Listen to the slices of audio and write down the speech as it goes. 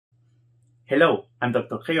Hello, I'm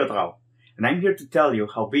Dr.KryoDrage, and I'm here to tell you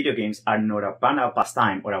how video games are not a banal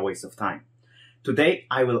pastime or a waste of time. Today,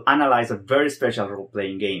 I will analyze a very special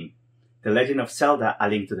role-playing game, The Legend of Zelda: A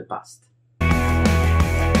Link to the Past.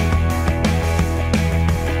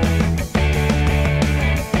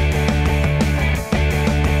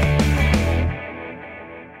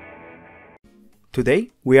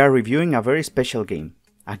 Today, we are reviewing a very special game,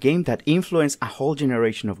 a game that influenced a whole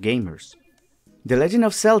generation of gamers. The Legend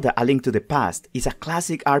of Zelda: A Link to the Past is a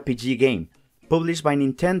classic RPG game, published by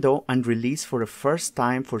Nintendo and released for the first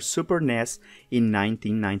time for Super NES in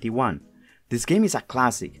 1991. This game is a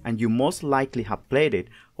classic, and you most likely have played it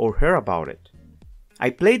or heard about it. I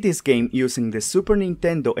played this game using the Super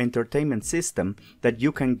Nintendo Entertainment System that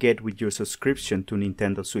you can get with your subscription to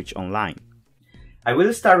Nintendo Switch Online. I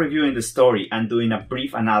will start reviewing the story and doing a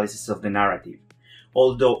brief analysis of the narrative.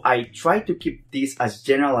 Although I try to keep this as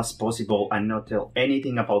general as possible and not tell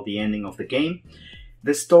anything about the ending of the game,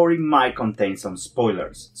 the story might contain some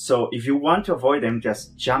spoilers, so if you want to avoid them,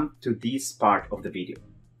 just jump to this part of the video.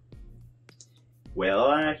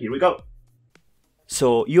 Well, here we go.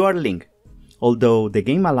 So you are Link, although the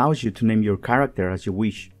game allows you to name your character as you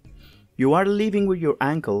wish. You are living with your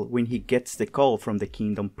uncle when he gets the call from the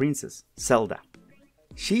Kingdom Princess, Zelda.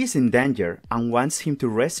 She is in danger and wants him to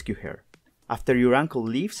rescue her. After your uncle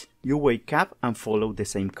leaves, you wake up and follow the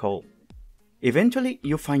same call. Eventually,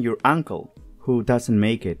 you find your uncle, who doesn't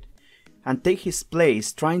make it, and take his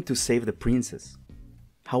place trying to save the princess.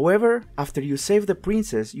 However, after you save the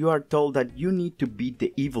princess, you are told that you need to beat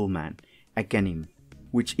the evil man, Aghanim,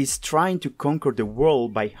 which is trying to conquer the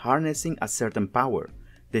world by harnessing a certain power,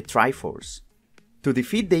 the Triforce. To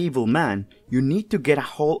defeat the evil man, you need to get a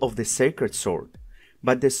hold of the sacred sword.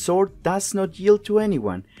 But the sword does not yield to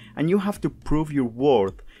anyone, and you have to prove your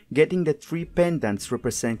worth getting the 3 pendants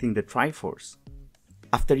representing the Triforce.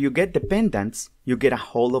 After you get the pendants, you get a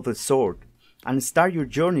hold of the sword, and start your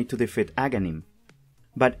journey to defeat Aghanim.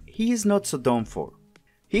 But he is not so done for.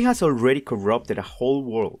 He has already corrupted a whole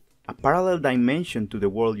world, a parallel dimension to the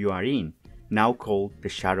world you are in, now called the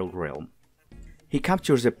Shadow Realm. He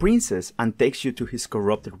captures the princess and takes you to his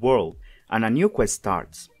corrupted world, and a new quest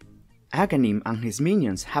starts. Aghanim and his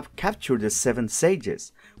minions have captured the 7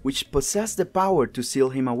 sages, which possess the power to seal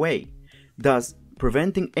him away, thus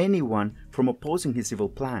preventing anyone from opposing his evil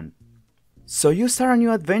plan. So you start a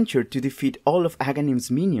new adventure to defeat all of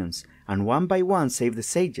Aghanim's minions and one by one save the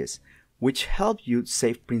sages, which help you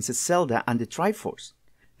save Princess Zelda and the Triforce,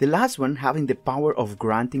 the last one having the power of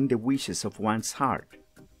granting the wishes of one's heart.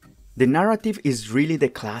 The narrative is really the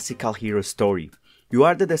classical hero story. You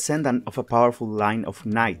are the descendant of a powerful line of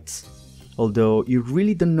knights, although you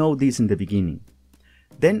really don't know this in the beginning.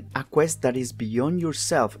 Then a quest that is beyond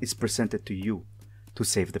yourself is presented to you, to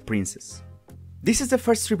save the princess. This is the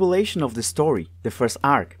first tribulation of the story, the first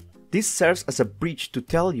arc. This serves as a bridge to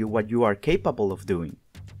tell you what you are capable of doing.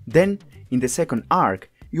 Then, in the second arc,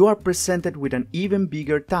 you are presented with an even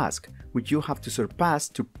bigger task, which you have to surpass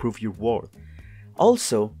to prove your worth.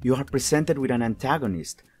 Also, you are presented with an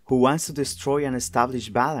antagonist, who wants to destroy and establish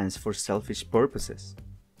balance for selfish purposes.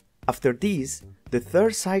 After this, the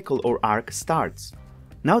third cycle or arc starts.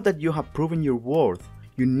 Now that you have proven your worth,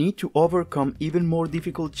 you need to overcome even more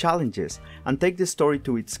difficult challenges and take the story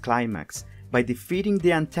to its climax by defeating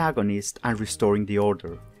the antagonist and restoring the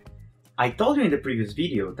order. I told you in the previous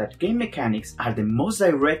video that game mechanics are the most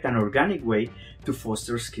direct and organic way to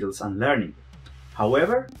foster skills and learning.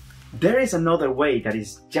 However, there is another way that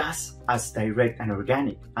is just as direct and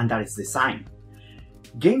organic, and that is design.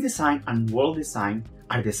 Game design and world design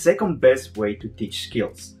are the second best way to teach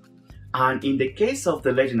skills. And in the case of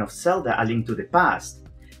The Legend of Zelda: A Link to the Past,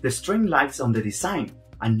 the strength lies on the design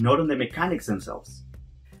and not on the mechanics themselves.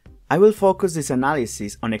 I will focus this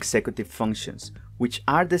analysis on executive functions, which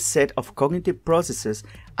are the set of cognitive processes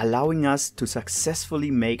allowing us to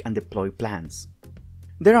successfully make and deploy plans.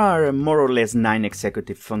 There are more or less 9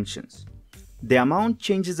 executive functions. The amount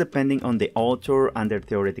changes depending on the author and their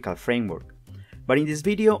theoretical framework, but in this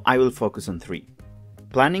video I will focus on 3.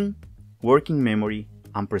 Planning, working memory,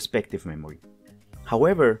 and prospective memory.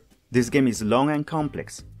 However, this game is long and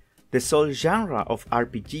complex. The sole genre of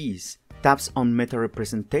RPGs taps on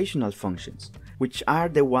meta-representational functions, which are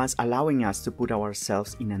the ones allowing us to put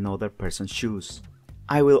ourselves in another person's shoes.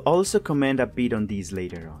 I will also comment a bit on these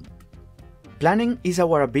later on. Planning is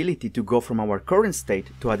our ability to go from our current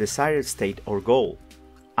state to a desired state or goal,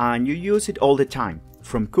 and you use it all the time,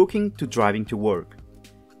 from cooking to driving to work.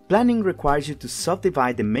 Planning requires you to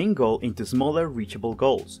subdivide the main goal into smaller reachable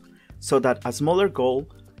goals, so that a smaller goal,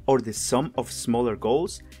 or the sum of smaller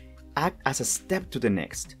goals, act as a step to the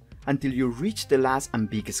next, until you reach the last and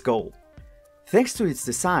biggest goal. Thanks to its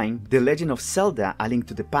design, The Legend of Zelda: A Link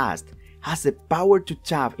to the Past has the power to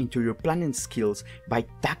tap into your planning skills by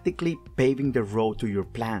tactically paving the road to your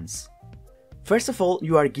plans. First of all,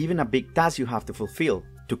 you are given a big task you have to fulfill,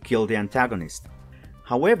 to kill the antagonist.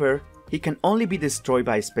 However, he can only be destroyed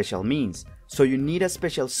by special means, so you need a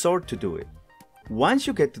special sword to do it. Once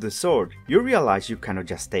you get to the sword, you realize you cannot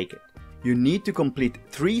just take it. You need to complete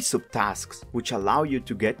 3 subtasks which allow you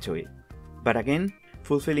to get to it. But again,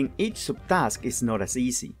 fulfilling each subtask is not as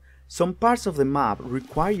easy. Some parts of the map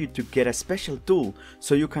require you to get a special tool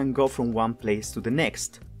so you can go from one place to the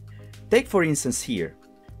next. Take for instance here.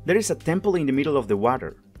 There is a temple in the middle of the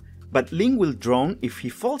water, but Link will drown if he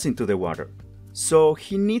falls into the water. So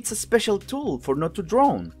he needs a special tool for not to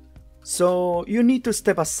drown. So you need to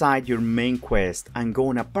step aside your main quest and go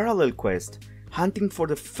on a parallel quest, hunting for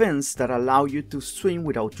the fins that allow you to swim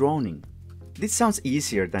without drowning. This sounds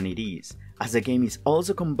easier than it is, as the game is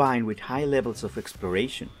also combined with high levels of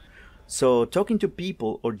exploration. So talking to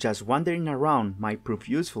people or just wandering around might prove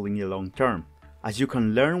useful in the long term, as you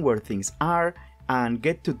can learn where things are and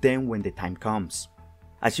get to them when the time comes.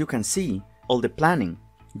 As you can see, all the planning,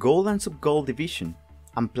 goal and sub-goal division,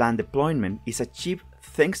 and plan deployment is achieved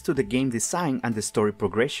thanks to the game design and the story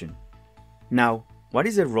progression. Now, what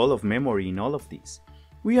is the role of memory in all of this?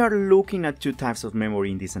 We are looking at 2 types of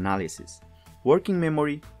memory in this analysis: working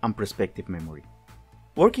memory and prospective memory.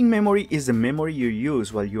 Working memory is the memory you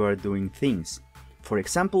use while you are doing things. For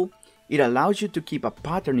example, it allows you to keep a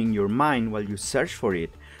pattern in your mind while you search for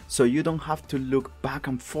it, so you don't have to look back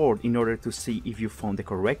and forth in order to see if you found the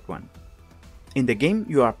correct one. In the game,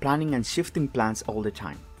 you are planning and shifting plans all the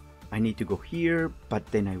time. I need to go here, but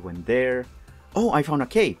then I went there. Oh, I found a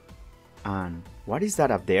cave. And what is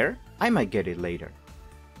that up there? I might get it later.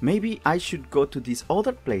 Maybe I should go to this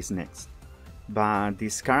other place next. But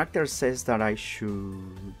this character says that I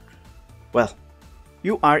should... Well,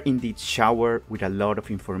 you are indeed showered with a lot of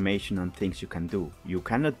information on things you can do, you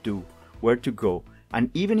cannot do, where to go, and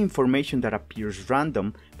even information that appears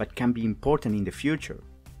random but can be important in the future.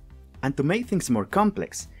 And to make things more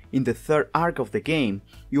complex, in the 3rd arc of the game,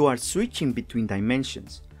 you are switching between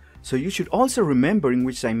dimensions, so you should also remember in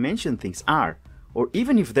which dimension things are, or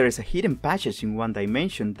even if there is a hidden passage in one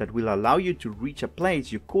dimension that will allow you to reach a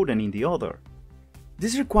place you couldn't in the other.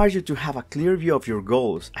 This requires you to have a clear view of your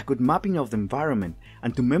goals, a good mapping of the environment,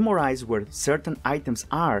 and to memorize where certain items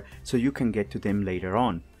are so you can get to them later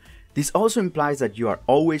on. This also implies that you are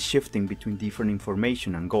always shifting between different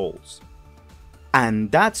information and goals.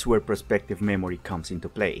 And that's where prospective memory comes into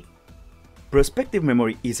play. Prospective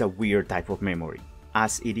memory is a weird type of memory,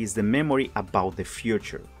 as it is the memory about the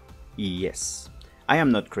future. Yes, I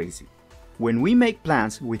am not crazy. When we make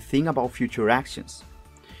plans, we think about future actions.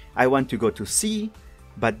 I want to go to C,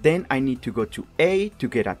 but then I need to go to A to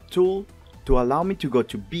get a tool to allow me to go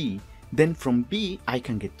to B, then from B I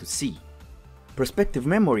can get to C. Prospective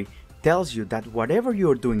memory tells you that whatever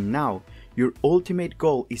you are doing now, your ultimate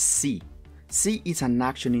goal is C. C is an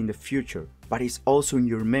action in the future, but it's also in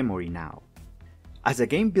your memory now. As the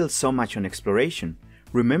game builds so much on exploration,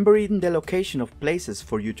 remembering the location of places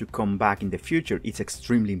for you to come back in the future is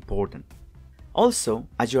extremely important. Also,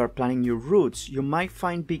 as you are planning your routes, you might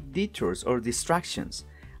find big detours or distractions,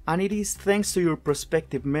 and it is thanks to your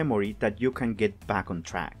prospective memory that you can get back on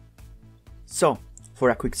track. So, for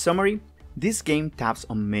a quick summary, this game taps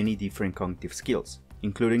on many different cognitive skills,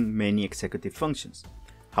 including many executive functions.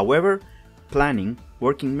 However, planning,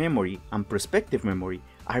 working memory, and prospective memory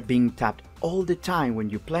are being tapped all the time when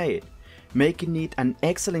you play it, making it an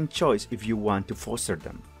excellent choice if you want to foster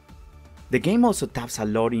them. The game also taps a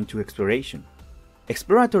lot into exploration.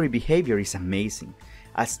 Exploratory behavior is amazing,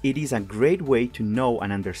 as it is a great way to know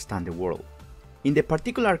and understand the world. In the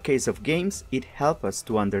particular case of games, it helps us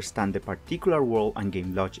to understand the particular world and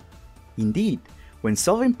game logic. Indeed, when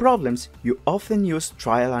solving problems, you often use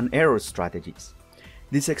trial and error strategies.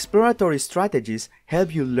 These exploratory strategies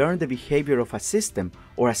help you learn the behavior of a system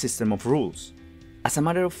or a system of rules. As a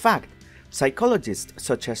matter of fact, psychologists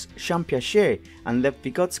such as Jean Piaget and Lev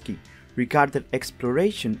Vygotsky regarded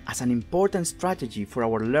exploration as an important strategy for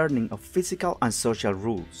our learning of physical and social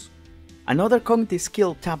rules. Another cognitive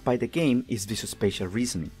skill tapped by the game is Visuospatial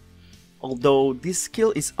reasoning. Although this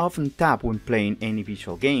skill is often tapped when playing any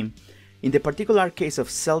visual game, in the particular case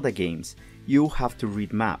of Zelda games, you have to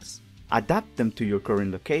read maps, adapt them to your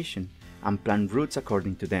current location, and plan routes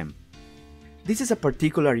according to them. This is a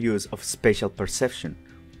particular use of spatial perception,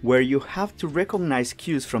 where you have to recognize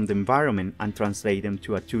cues from the environment and translate them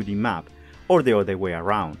to a 2D map, or the other way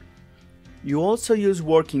around. You also use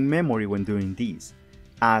working memory when doing this.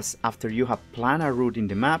 as after you have planned a route in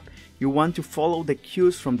the map, you want to follow the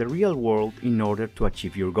cues from the real world in order to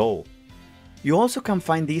achieve your goal. You also can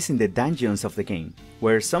find this in the dungeons of the game,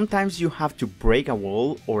 where sometimes you have to break a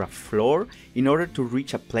wall or a floor in order to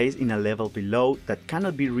reach a place in a level below that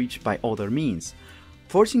cannot be reached by other means,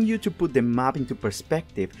 forcing you to put the map into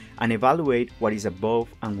perspective and evaluate what is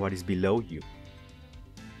above and what is below you.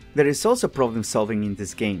 There is also problem solving in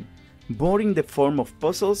this game, both in the form of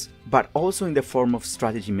puzzles but also in the form of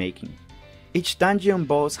strategy making. Each dungeon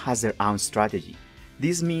boss has their own strategy.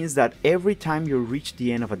 This means that every time you reach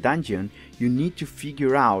the end of a dungeon, you need to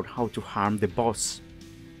figure out how to harm the boss.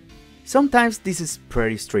 Sometimes this is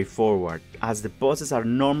pretty straightforward, as the bosses are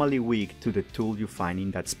normally weak to the tool you find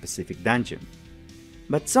in that specific dungeon.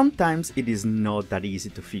 But sometimes it is not that easy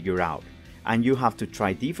to figure out, and you have to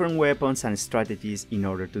try different weapons and strategies in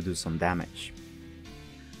order to do some damage.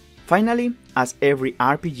 Finally, as every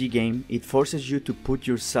RPG game, it forces you to put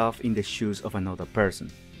yourself in the shoes of another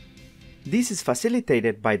person. This is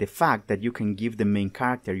facilitated by the fact that you can give the main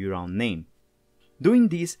character your own name. Doing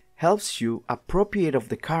this helps you appropriate of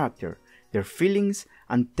the character, their feelings,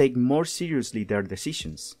 and take more seriously their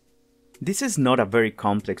decisions. This is not a very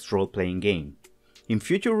complex role-playing game. In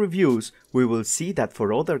future reviews, we will see that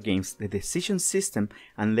for other games the decision system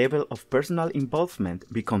and level of personal involvement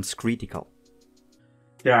becomes critical.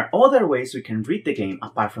 There are other ways we can read the game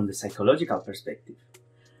apart from the psychological perspective.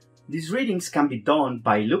 These readings can be done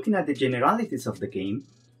by looking at the generalities of the game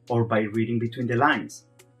or by reading between the lines.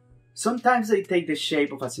 Sometimes they take the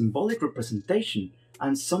shape of a symbolic representation,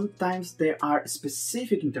 and sometimes they are a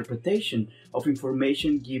specific interpretation of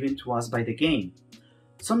information given to us by the game.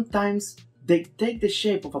 Sometimes they take the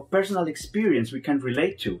shape of a personal experience we can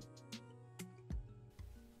relate to.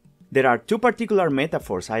 There are two particular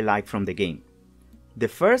metaphors I like from the game. The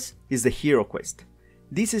first is the hero quest.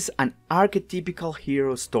 This is an archetypical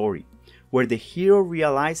hero story, where the hero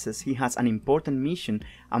realizes he has an important mission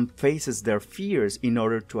and faces their fears in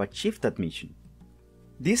order to achieve that mission.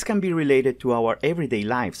 This can be related to our everyday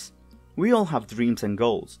lives. We all have dreams and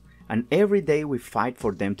goals, and every day we fight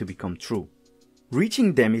for them to become true.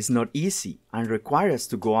 Reaching them is not easy and requires us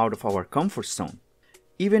to go out of our comfort zone.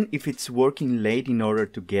 Even if it's working late in order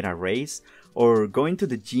to get a raise, or going to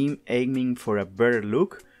the gym aiming for a better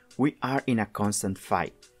look, we are in a constant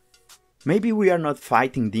fight. Maybe we are not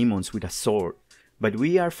fighting demons with a sword, but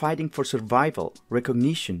we are fighting for survival,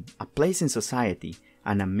 recognition, a place in society,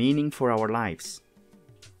 and a meaning for our lives.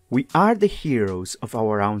 We are the heroes of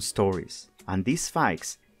our own stories, and these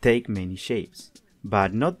fights take many shapes,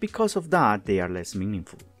 but not because of that they are less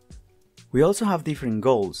meaningful. We also have different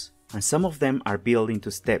goals, and some of them are built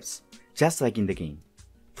into steps, just like in the game.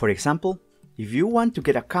 For example, if you want to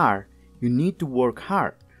get a car, you need to work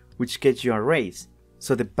hard, which gets you a raise,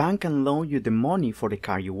 so the bank can loan you the money for the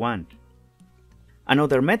car you want.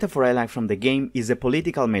 Another metaphor I like from the game is the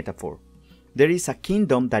political metaphor. There is a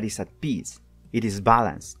kingdom that is at peace. It is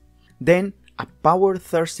balanced. Then a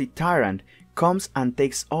power-thirsty tyrant comes and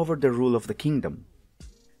takes over the rule of the kingdom.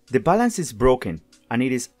 The balance is broken, and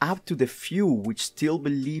it is up to the few which still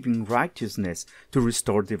believe in righteousness to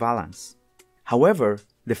restore the balance. However,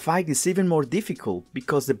 the fight is even more difficult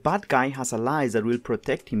because the bad guy has allies that will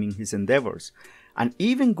protect him in his endeavors, and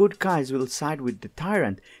even good guys will side with the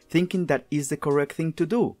tyrant, thinking that is the correct thing to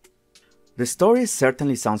do. The story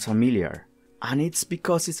certainly sounds familiar, and it's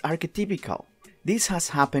because it's archetypical. This has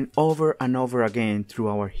happened over and over again through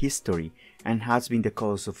our history and has been the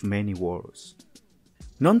cause of many wars.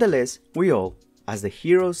 Nonetheless, we all, as the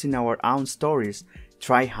heroes in our own stories,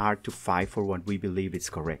 try hard to fight for what we believe is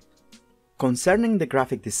correct. Concerning the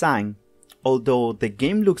graphic design, although the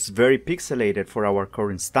game looks very pixelated for our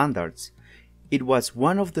current standards, it was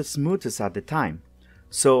one of the smoothest at the time,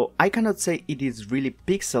 so I cannot say it is really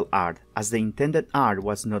pixel art, as the intended art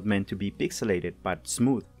was not meant to be pixelated but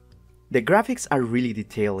smooth. The graphics are really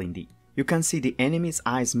detailed indeed. You can see the enemy's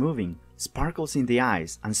eyes moving, sparkles in the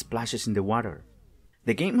eyes, and splashes in the water.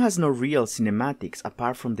 The game has no real cinematics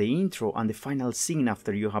apart from the intro and the final scene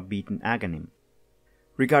after you have beaten Aghanim.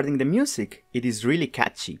 Regarding the music, it is really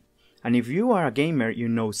catchy, and if you are a gamer, you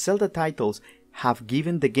know Zelda titles have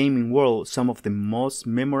given the gaming world some of the most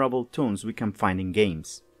memorable tunes we can find in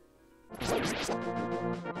games.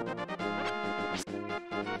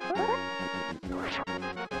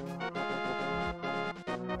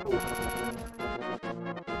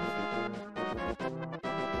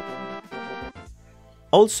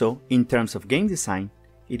 Also, in terms of game design,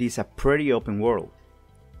 it is a pretty open world.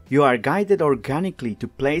 You are guided organically to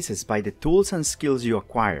places by the tools and skills you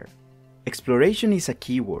acquire. Exploration is a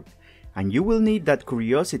keyword, and you will need that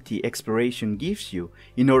curiosity exploration gives you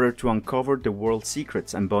in order to uncover the world's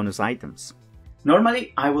secrets and bonus items.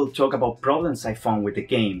 Normally, I will talk about problems I found with the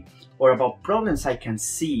game, or about problems I can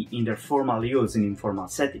see in their formal use in informal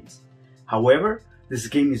settings. However, this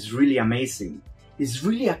game is really amazing. It's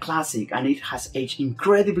really a classic and it has aged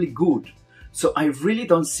incredibly good, so I really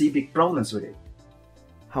don't see big problems with it.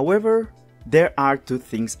 However, there are two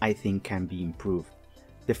things I think can be improved.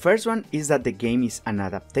 The first one is that the game is an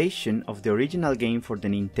adaptation of the original game for the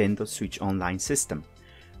Nintendo Switch Online system,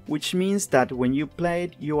 which means that when you play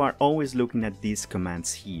it, you are always looking at these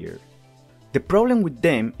commands here. The problem with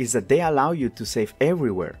them is that they allow you to save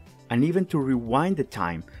everywhere, and even to rewind the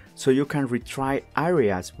time so you can retry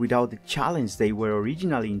areas without the challenge they were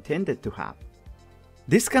originally intended to have.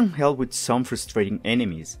 This can help with some frustrating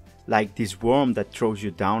enemies, like this worm that throws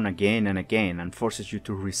you down again and again and forces you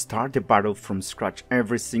to restart the battle from scratch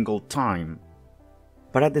every single time.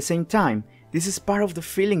 But at the same time, this is part of the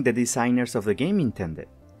feeling the designers of the game intended.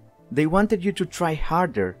 They wanted you to try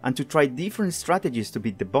harder and to try different strategies to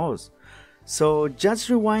beat the boss, so just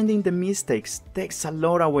rewinding the mistakes takes a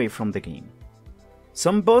lot away from the game.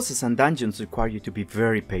 Some bosses and dungeons require you to be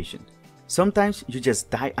very patient. Sometimes you just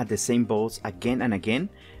die at the same boss again and again,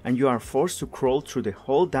 and you are forced to crawl through the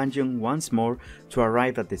whole dungeon once more to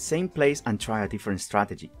arrive at the same place and try a different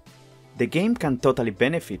strategy. The game can totally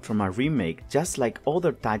benefit from a remake just like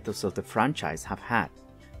other titles of the franchise have had.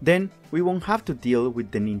 Then we won't have to deal with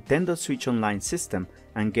the Nintendo Switch Online system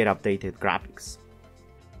and get updated graphics.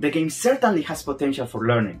 The game certainly has potential for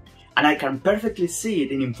learning, and I can perfectly see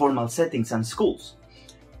it in informal settings and schools.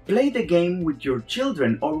 Play the game with your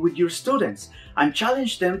children or with your students and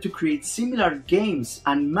challenge them to create similar games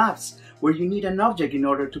and maps where you need an object in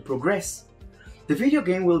order to progress. The video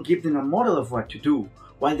game will give them a model of what to do,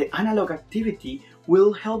 while the analog activity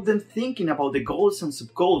will help them thinking about the goals and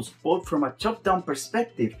sub-goals both from a top-down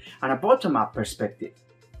perspective and a bottom-up perspective.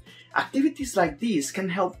 Activities like these can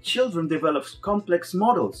help children develop complex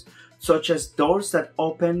models, such as doors that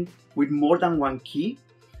open with more than one key,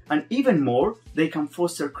 and even more, they can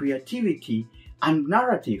foster creativity and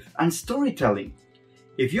narrative and storytelling.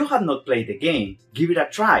 If you have not played the game, give it a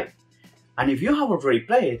try. And if you have already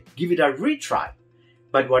played it, give it a retry.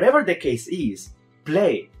 But whatever the case is,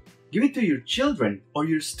 play it. Give it to your children or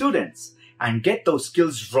your students and get those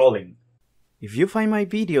skills rolling. If you find my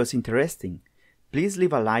videos interesting, please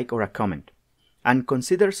leave a like or a comment. And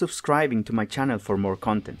consider subscribing to my channel for more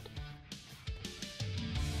content.